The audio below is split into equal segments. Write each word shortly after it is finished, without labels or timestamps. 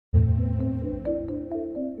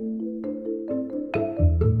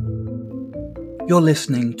You're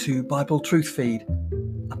listening to Bible Truth Feed,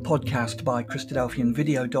 a podcast by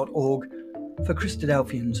christadelphianvideo.org for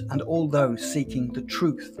Christadelphians and all those seeking the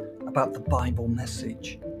truth about the Bible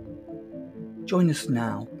message. Join us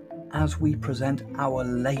now as we present our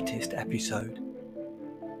latest episode.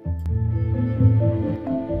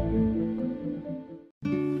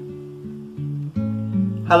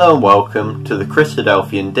 Hello and welcome to the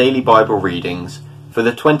Christadelphian Daily Bible Readings for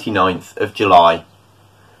the 29th of July.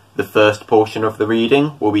 The first portion of the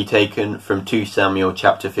reading will be taken from 2 Samuel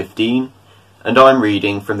chapter 15, and I'm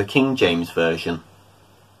reading from the King James Version.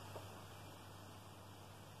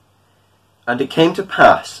 And it came to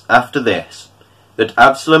pass after this, that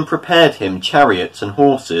Absalom prepared him chariots and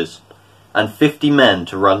horses, and 50 men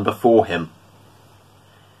to run before him.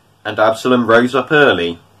 And Absalom rose up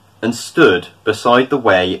early, and stood beside the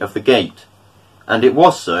way of the gate. And it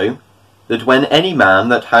was so, that when any man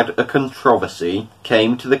that had a controversy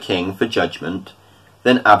came to the king for judgment,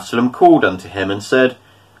 then Absalom called unto him, and said,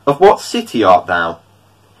 Of what city art thou?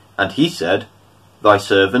 And he said, Thy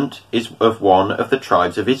servant is of one of the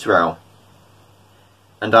tribes of Israel.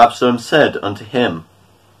 And Absalom said unto him,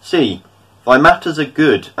 See, thy matters are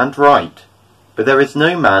good and right, but there is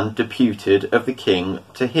no man deputed of the king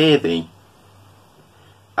to hear thee.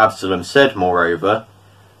 Absalom said moreover,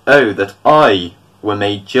 O that I were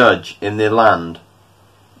made judge in the land,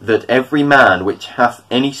 that every man which hath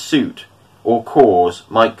any suit or cause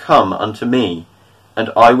might come unto me, and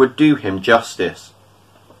I would do him justice.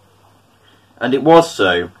 And it was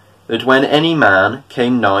so, that when any man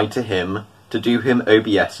came nigh to him to do him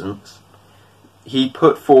obeisance, he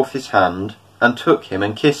put forth his hand, and took him,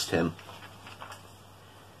 and kissed him.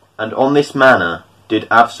 And on this manner did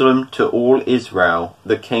Absalom to all Israel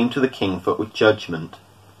that came to the king for judgment.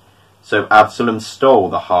 So Absalom stole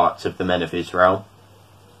the hearts of the men of Israel.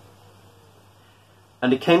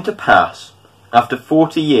 And it came to pass, after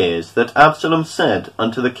 40 years, that Absalom said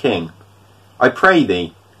unto the king, I pray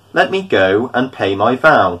thee, let me go and pay my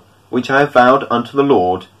vow, which I have vowed unto the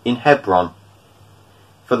Lord in Hebron.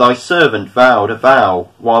 For thy servant vowed a vow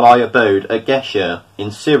while I abode at Geshur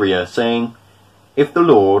in Syria, saying, If the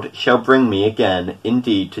Lord shall bring me again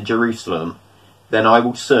indeed to Jerusalem, then I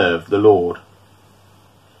will serve the Lord.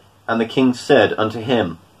 And the king said unto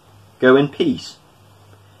him, Go in peace.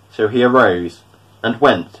 So he arose, and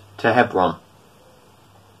went to Hebron.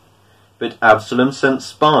 But Absalom sent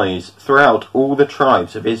spies throughout all the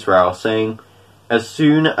tribes of Israel, saying, As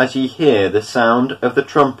soon as ye hear the sound of the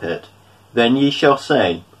trumpet, then ye shall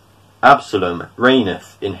say, Absalom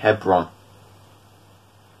reigneth in Hebron.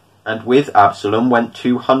 And with Absalom went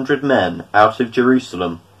 200 men out of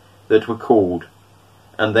Jerusalem that were called,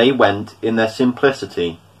 and they went in their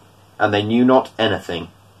simplicity, and they knew not anything.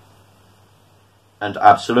 And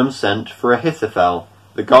Absalom sent for Ahithophel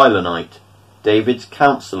the Gilonite, David's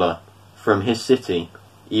counsellor, from his city,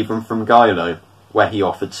 even from Gilo, where he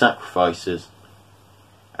offered sacrifices.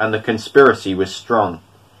 And the conspiracy was strong,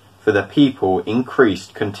 for the people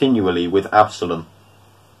increased continually with Absalom.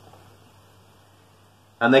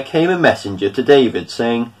 And there came a messenger to David,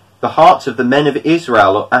 saying, The hearts of the men of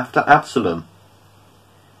Israel are after Absalom.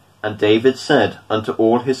 And David said unto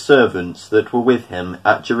all his servants that were with him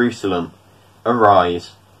at Jerusalem,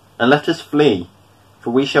 Arise, and let us flee,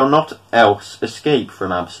 for we shall not else escape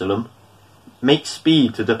from Absalom. Make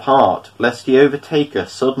speed to depart, lest he overtake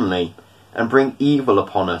us suddenly, and bring evil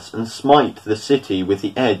upon us, and smite the city with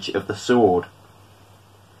the edge of the sword.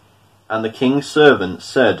 And the king's servants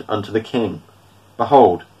said unto the king,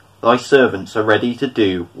 Behold, thy servants are ready to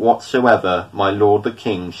do whatsoever my lord the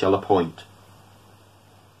king shall appoint.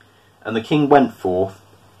 And the king went forth,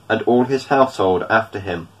 and all his household after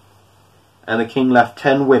him. And the king left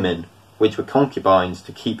 10 women, which were concubines,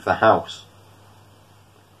 to keep the house.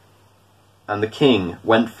 And the king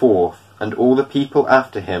went forth, and all the people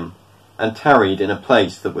after him, and tarried in a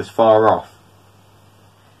place that was far off.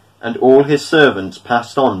 And all his servants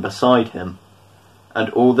passed on beside him, and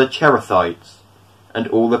all the Cherethites, and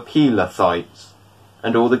all the Pelethites,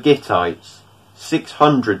 and all the Gittites,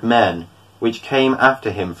 600 men, which came after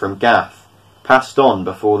him from Gath, passed on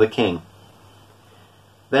before the king.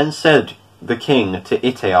 Then said the king to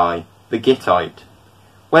Ittai the Gittite,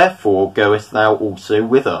 Wherefore goest thou also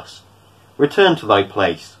with us? Return to thy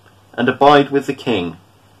place, and abide with the king,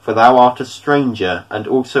 for thou art a stranger, and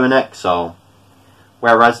also an exile,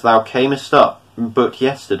 whereas thou camest up but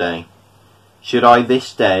yesterday. Should I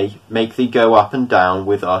this day make thee go up and down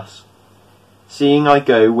with us? Seeing I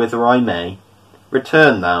go whither I may,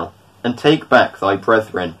 return thou, and take back thy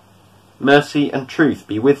brethren. Mercy and truth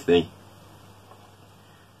be with thee.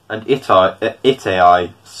 And Ittai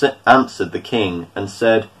answered the king, and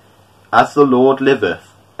said, as the Lord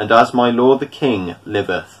liveth, and as my lord the king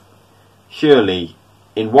liveth, surely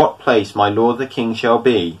in what place my lord the king shall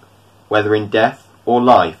be, whether in death or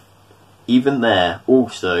life, even there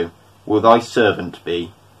also will thy servant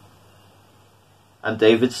be. And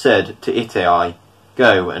David said to Ittai,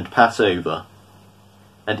 Go and pass over.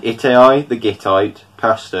 And Ittai the Gittite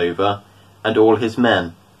passed over, and all his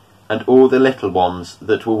men, and all the little ones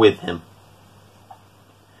that were with him.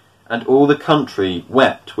 And all the country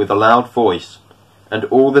wept with a loud voice, and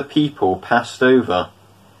all the people passed over.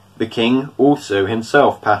 The king also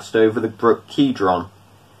himself passed over the brook Kidron,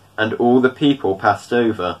 and all the people passed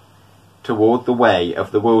over, toward the way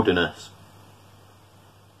of the wilderness.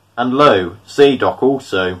 And lo, Zadok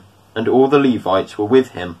also, and all the Levites were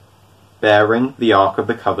with him, bearing the ark of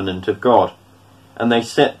the covenant of God. And they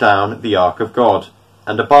set down the ark of God,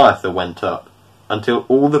 and Abiathar went up, until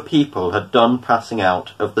all the people had done passing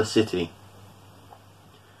out of the city.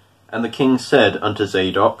 And the king said unto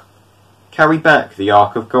Zadok, Carry back the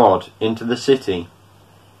ark of God into the city.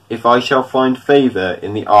 If I shall find favour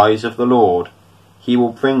in the eyes of the Lord, he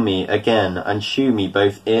will bring me again, and shew me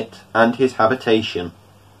both it and his habitation.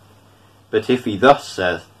 But if he thus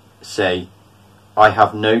say, I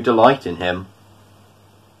have no delight in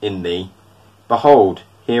thee, behold,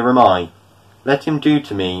 here am I, let him do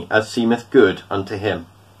to me as seemeth good unto him.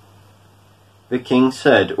 The king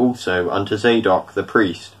said also unto Zadok the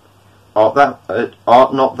priest, Art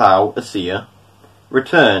not thou a seer?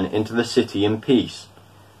 Return into the city in peace,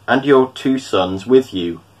 and your 2 sons with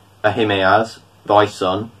you, Ahimaaz thy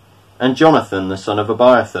son, and Jonathan the son of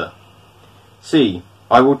Abiathar. See,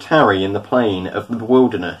 I will tarry in the plain of the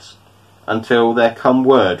wilderness, until there come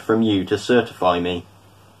word from you to certify me.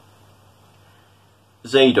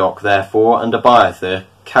 Zadok therefore and Abiathar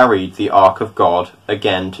carried the ark of God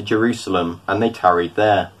again to Jerusalem, and they tarried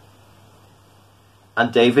there.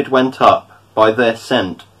 And David went up by the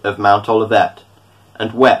ascent of Mount Olivet,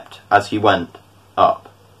 and wept as he went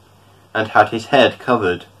up, and had his head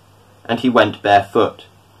covered, and he went barefoot,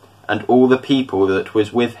 and all the people that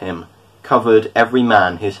was with him covered every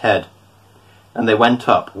man his head, and they went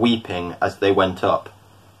up weeping as they went up.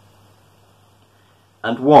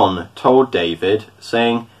 And one told David,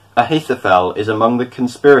 saying, Ahithophel is among the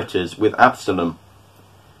conspirators with Absalom.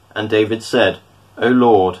 And David said, O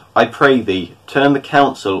Lord, I pray thee, turn the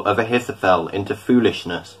counsel of Ahithophel into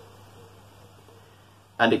foolishness.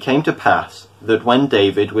 And it came to pass, that when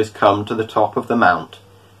David was come to the top of the mount,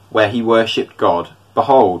 where he worshipped God,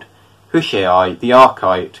 behold, Hushai the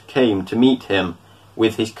Archite came to meet him,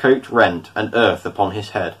 with his coat rent and earth upon his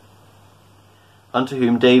head. Unto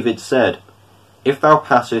whom David said, If thou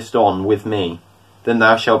passest on with me, then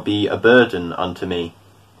thou shalt be a burden unto me.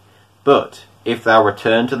 But if thou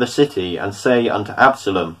return to the city, and say unto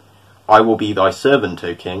Absalom, I will be thy servant,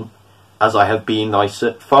 O king, as I have been thy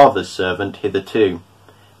father's servant hitherto,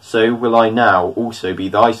 so will I now also be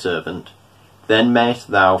thy servant. Then mayest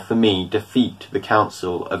thou for me defeat the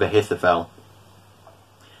counsel of Ahithophel.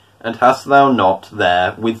 And hast thou not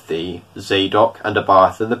there with thee Zadok and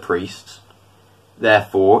Abiathar the priests?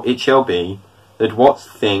 Therefore it shall be, that what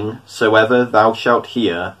thing soever thou shalt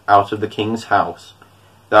hear out of the king's house,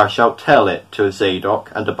 thou shalt tell it to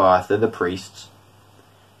Zadok and Abiathar the priests.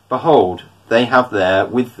 Behold, they have there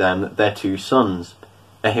with them their 2 sons,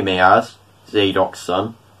 Ahimaaz, Zadok's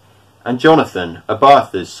son, and Jonathan,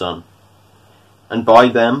 Abiathar's son. And by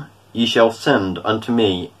them ye shall send unto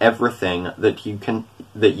me everything that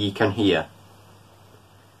ye can hear.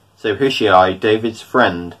 So Hushai, David's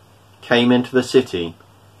friend, came into the city,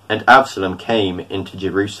 and Absalom came into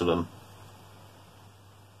Jerusalem.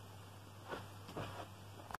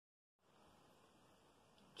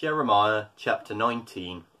 Jeremiah chapter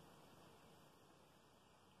 19.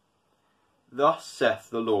 Thus saith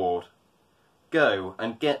the Lord, Go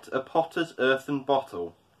and get a potter's earthen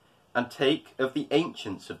bottle, and take of the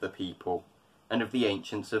ancients of the people, and of the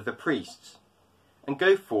ancients of the priests, and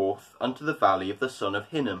go forth unto the valley of the son of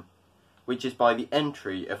Hinnom, which is by the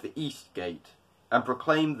entry of the east gate, and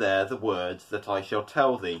proclaim there the words that I shall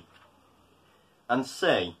tell thee. And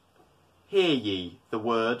say, Hear ye the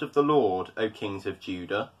word of the Lord, O kings of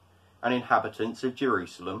Judah, and inhabitants of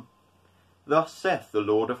Jerusalem. Thus saith the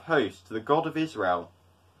Lord of hosts, the God of Israel,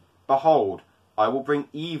 Behold, I will bring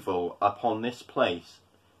evil upon this place,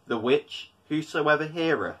 the which whosoever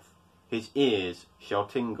heareth, his ears shall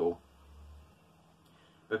tingle.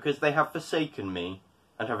 Because they have forsaken me,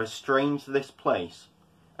 and have estranged this place,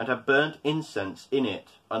 and have burnt incense in it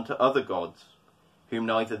unto other gods, whom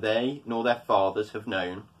neither they nor their fathers have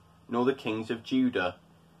known, nor the kings of Judah,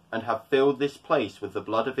 and have filled this place with the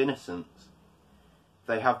blood of innocents.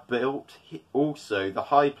 They have built also the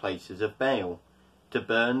high places of Baal, to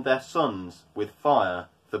burn their sons with fire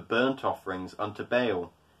for burnt offerings unto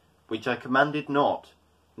Baal, which I commanded not,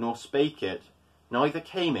 nor spake it, neither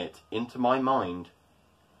came it into my mind.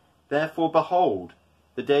 Therefore, behold,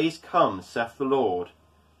 the days come, saith the Lord,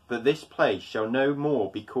 that this place shall no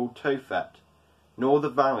more be called Tophet, nor the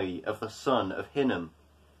valley of the son of Hinnom,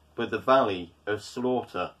 but the valley of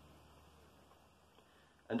slaughter.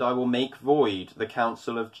 And I will make void the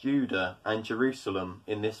counsel of Judah and Jerusalem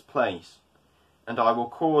in this place, and I will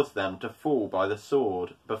cause them to fall by the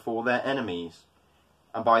sword before their enemies,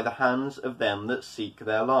 and by the hands of them that seek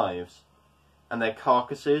their lives, and their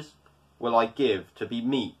carcasses will I give to be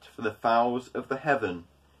meat for the fowls of the heaven,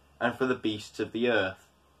 and for the beasts of the earth.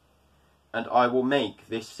 And I will make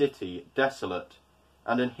this city desolate,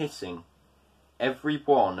 and an hissing. Every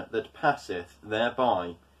one that passeth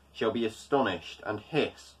thereby shall be astonished and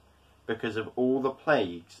hiss, because of all the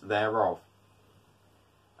plagues thereof.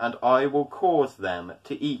 And I will cause them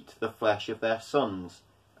to eat the flesh of their sons,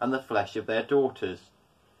 and the flesh of their daughters,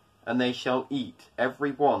 and they shall eat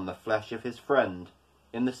every one the flesh of his friend,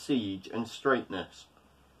 in the siege and straitness,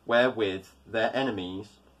 wherewith their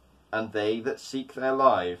enemies, and they that seek their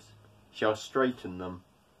lives, shall straiten them.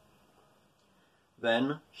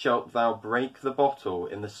 Then shalt thou break the bottle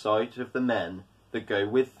in the sight of the men that go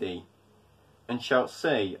with thee, and shalt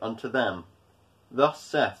say unto them, Thus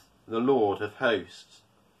saith the Lord of hosts,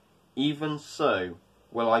 Even so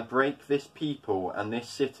will I break this people and this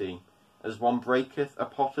city, as one breaketh a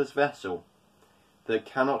potter's vessel, that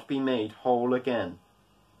cannot be made whole again,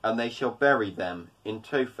 and they shall bury them in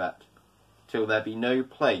Tophet, till there be no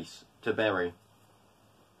place to bury.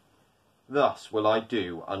 Thus will I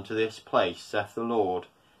do unto this place, saith the Lord,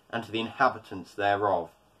 and to the inhabitants thereof,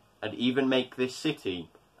 and even make this city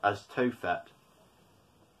as Tophet.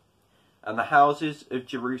 And the houses of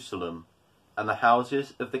Jerusalem, and the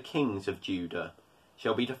houses of the kings of Judah,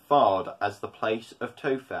 shall be defiled as the place of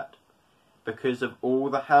Tophet, because of all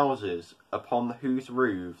the houses upon whose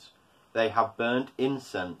roofs they have burnt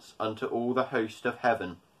incense unto all the host of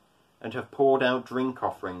heaven, and have poured out drink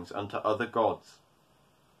offerings unto other gods.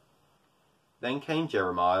 Then came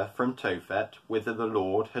Jeremiah from Tophet, whither the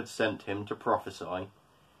Lord had sent him to prophesy,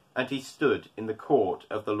 and he stood in the court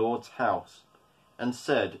of the Lord's house, and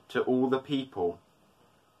said to all the people,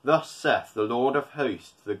 Thus saith the Lord of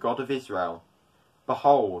hosts, the God of Israel,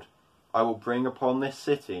 Behold, I will bring upon this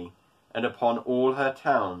city, and upon all her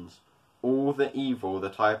towns, all the evil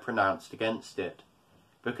that I have pronounced against it,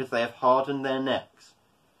 because they have hardened their necks,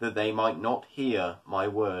 that they might not hear my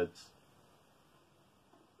words.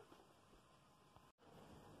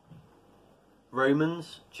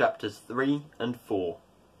 Romans chapters 3 and 4.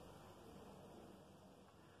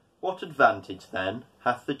 What advantage then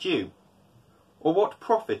hath the Jew? Or what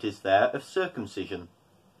profit is there of circumcision?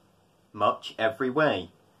 Much every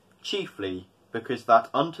way, chiefly because that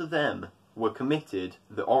unto them were committed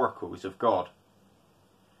the oracles of God.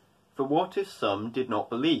 For what if some did not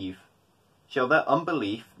believe? Shall their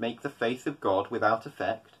unbelief make the faith of God without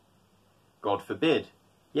effect? God forbid.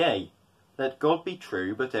 Yea, let God be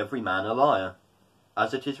true, but every man a liar.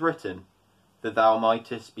 As it is written, that thou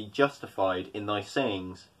mightest be justified in thy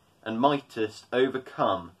sayings, and mightest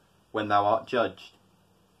overcome when thou art judged.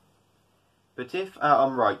 But if our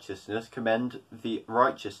unrighteousness commend the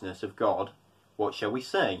righteousness of God, what shall we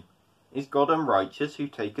say? Is God unrighteous who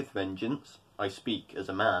taketh vengeance? I speak as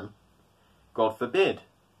a man. God forbid.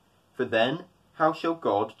 For then how shall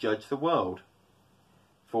God judge the world?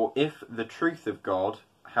 For if the truth of God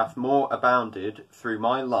hath more abounded through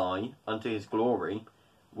my lie unto his glory,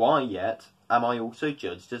 why yet am I also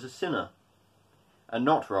judged as a sinner? And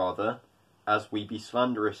not rather, as we be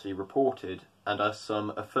slanderously reported, and as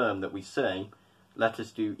some affirm that we say, Let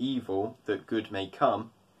us do evil, that good may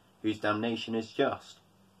come, whose damnation is just.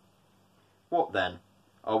 What then?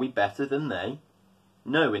 Are we better than they?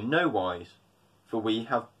 No, in no wise. For we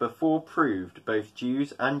have before proved, both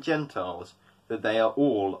Jews and Gentiles, that they are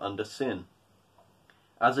all under sin.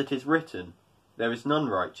 As it is written, There is none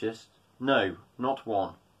righteous, no, not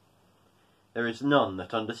one. There is none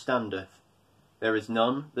that understandeth, there is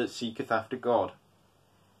none that seeketh after God.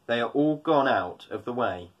 They are all gone out of the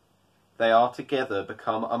way, they are together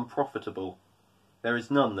become unprofitable. There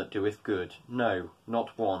is none that doeth good, no,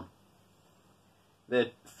 not one.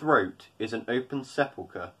 Their throat is an open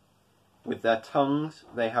sepulchre, with their tongues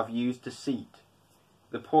they have used deceit.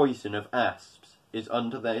 The poison of asps is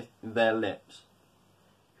under their lips,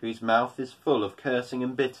 whose mouth is full of cursing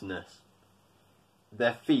and bitterness.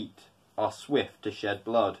 Their feet are swift to shed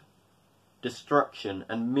blood. Destruction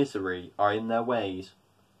and misery are in their ways,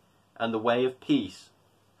 and the way of peace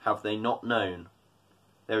have they not known.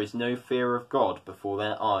 There is no fear of God before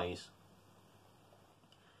their eyes.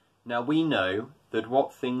 Now we know that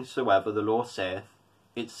what things soever the law saith,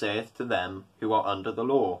 it saith to them who are under the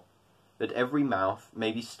law, that every mouth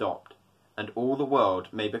may be stopped, and all the world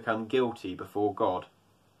may become guilty before God.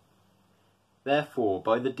 Therefore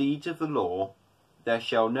by the deeds of the law there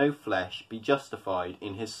shall no flesh be justified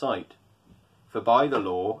in his sight, for by the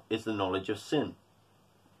law is the knowledge of sin.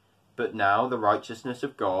 But now the righteousness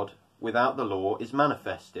of God without the law is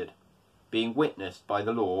manifested, being witnessed by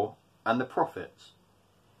the law and the prophets,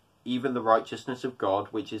 even the righteousness of God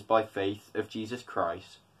which is by faith of Jesus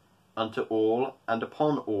Christ, unto all and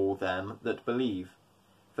upon all them that believe,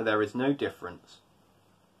 for there is no difference.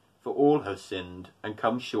 For all have sinned and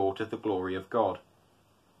come short of the glory of God,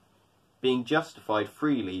 being justified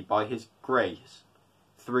freely by his grace,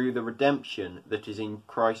 through the redemption that is in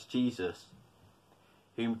Christ Jesus,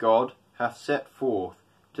 whom God hath set forth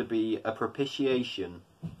to be a propitiation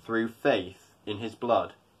through faith in his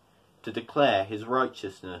blood, to declare his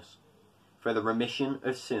righteousness, for the remission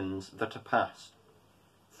of sins that are past,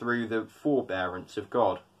 through the forbearance of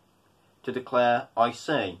God, to declare, I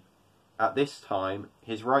say, at this time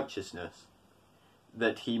his righteousness,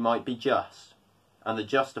 that he might be just, and the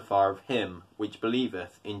justifier of him which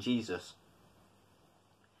believeth in Jesus.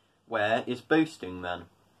 Where is boasting then?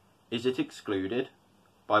 Is it excluded?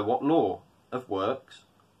 By what law? Of works?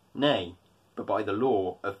 Nay, but by the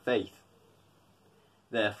law of faith.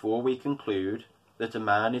 Therefore we conclude that a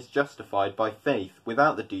man is justified by faith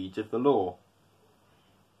without the deeds of the law.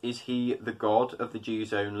 Is he the God of the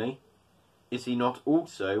Jews only? Is he not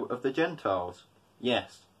also of the Gentiles?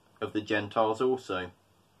 Yes, of the Gentiles also.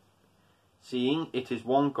 Seeing it is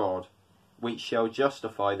one God, which shall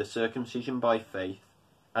justify the circumcision by faith,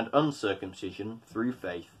 and uncircumcision through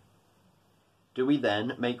faith. Do we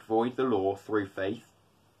then make void the law through faith?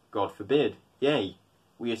 God forbid. Yea,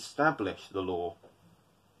 we establish the law.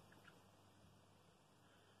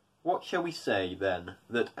 What shall we say, then,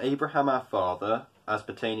 that Abraham our father, as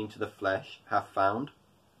pertaining to the flesh, hath found?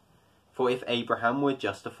 For if Abraham were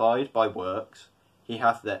justified by works, he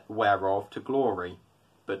hath that whereof to glory,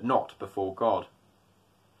 but not before God.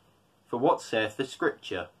 For what saith the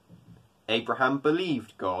Scripture? Abraham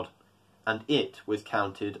believed God, and it was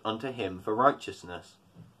counted unto him for righteousness.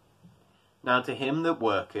 Now to him that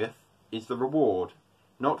worketh is the reward,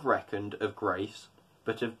 not reckoned of grace,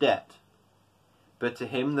 but of debt. But to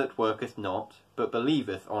him that worketh not, but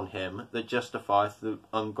believeth on him that justifieth the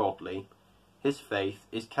ungodly, his faith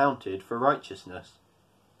is counted for righteousness.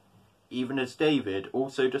 Even as David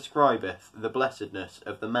also describeth the blessedness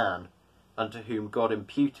of the man, unto whom God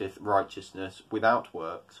imputeth righteousness without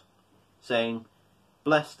works, saying,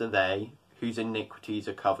 Blessed are they whose iniquities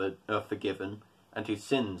are forgiven, and whose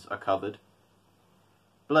sins are covered.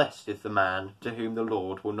 Blessed is the man to whom the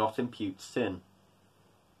Lord will not impute sin.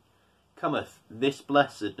 Cometh this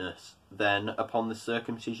blessedness then upon the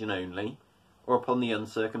circumcision only, or upon the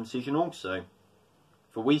uncircumcision also?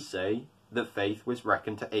 For we say that faith was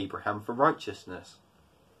reckoned to Abraham for righteousness.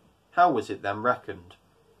 How was it then reckoned?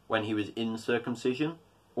 When he was in circumcision,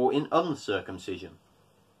 or in uncircumcision?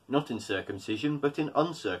 Not in circumcision, but in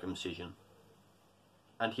uncircumcision.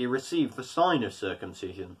 And he received the sign of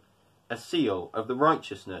circumcision, a seal of the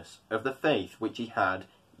righteousness of the faith which he had,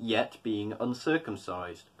 yet being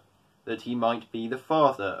uncircumcised, that he might be the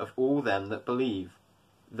father of all them that believe,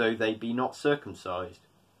 though they be not circumcised,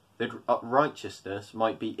 that righteousness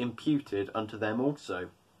might be imputed unto them also.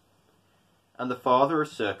 And the father of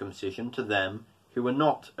circumcision to them who are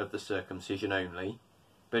not of the circumcision only,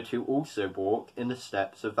 but who also walk in the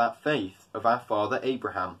steps of that faith of our father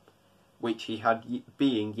Abraham, which he had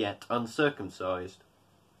being yet uncircumcised.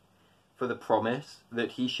 For the promise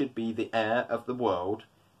that he should be the heir of the world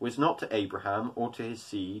was not to Abraham or to his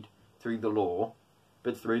seed through the law,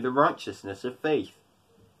 but through the righteousness of faith.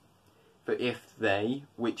 For if they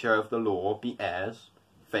which are of the law be heirs,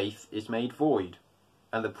 faith is made void,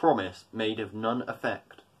 and the promise made of none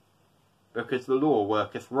effect. Because the law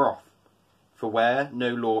worketh wrath, for where no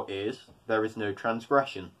law is, there is no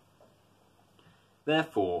transgression.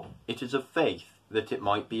 Therefore it is of faith that it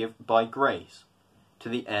might be by grace, to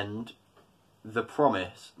the end the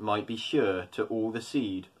promise might be sure to all the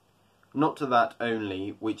seed, not to that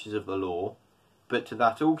only which is of the law, but to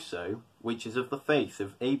that also which is of the faith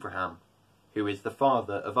of Abraham, who is the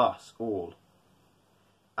father of us all.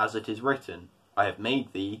 As it is written, I have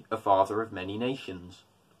made thee a father of many nations.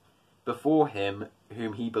 Before him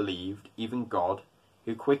whom he believed, even God,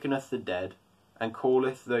 who quickeneth the dead, and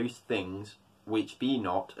calleth those things which be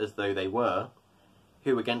not as though they were,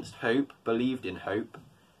 who against hope believed in hope,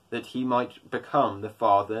 that he might become the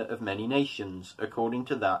father of many nations, according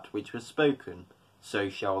to that which was spoken, so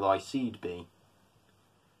shall thy seed be.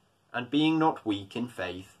 And being not weak in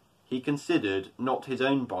faith, he considered not his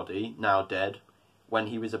own body, now dead, when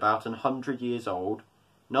he was about 100 years old,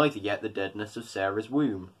 neither yet the deadness of Sarah's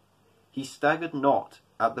womb. He staggered not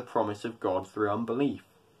at the promise of God through unbelief,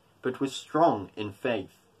 but was strong in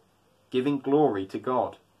faith, giving glory to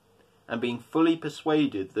God, and being fully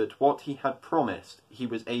persuaded that what he had promised he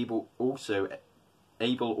was able also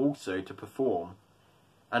to perform,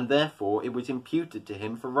 and therefore it was imputed to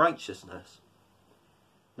him for righteousness.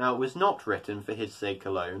 Now it was not written for his sake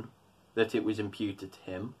alone, that it was imputed to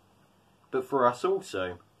him, but for us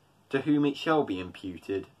also, to whom it shall be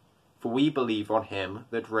imputed, for we believe on him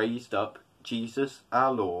that raised up Jesus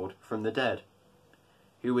our Lord from the dead,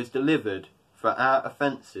 who was delivered for our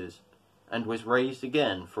offences, and was raised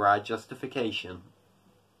again for our justification.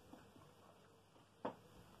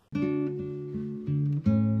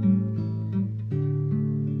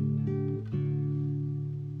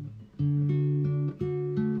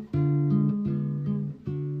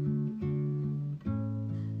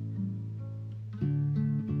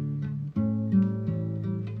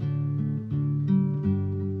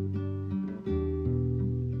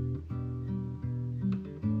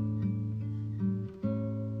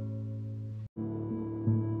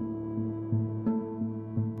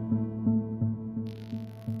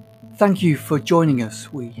 Thank you for joining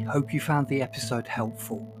us. We hope you found the episode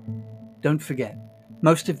helpful. Don't forget,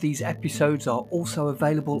 most of these episodes are also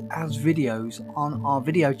available as videos on our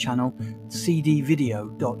video channel,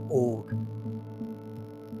 cdvideo.org.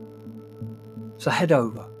 So head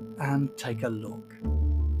over and take a look.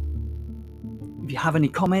 If you have any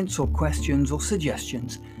comments or questions or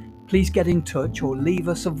suggestions, please get in touch or leave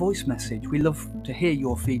us a voice message. We love to hear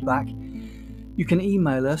your feedback. You can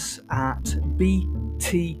email us at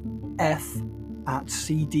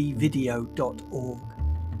btf@cdvideo.org.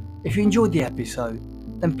 If you enjoyed the episode,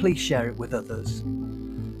 then please share it with others.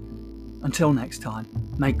 Until next time,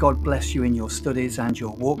 may God bless you in your studies and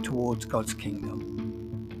your walk towards God's kingdom.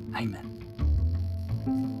 Amen.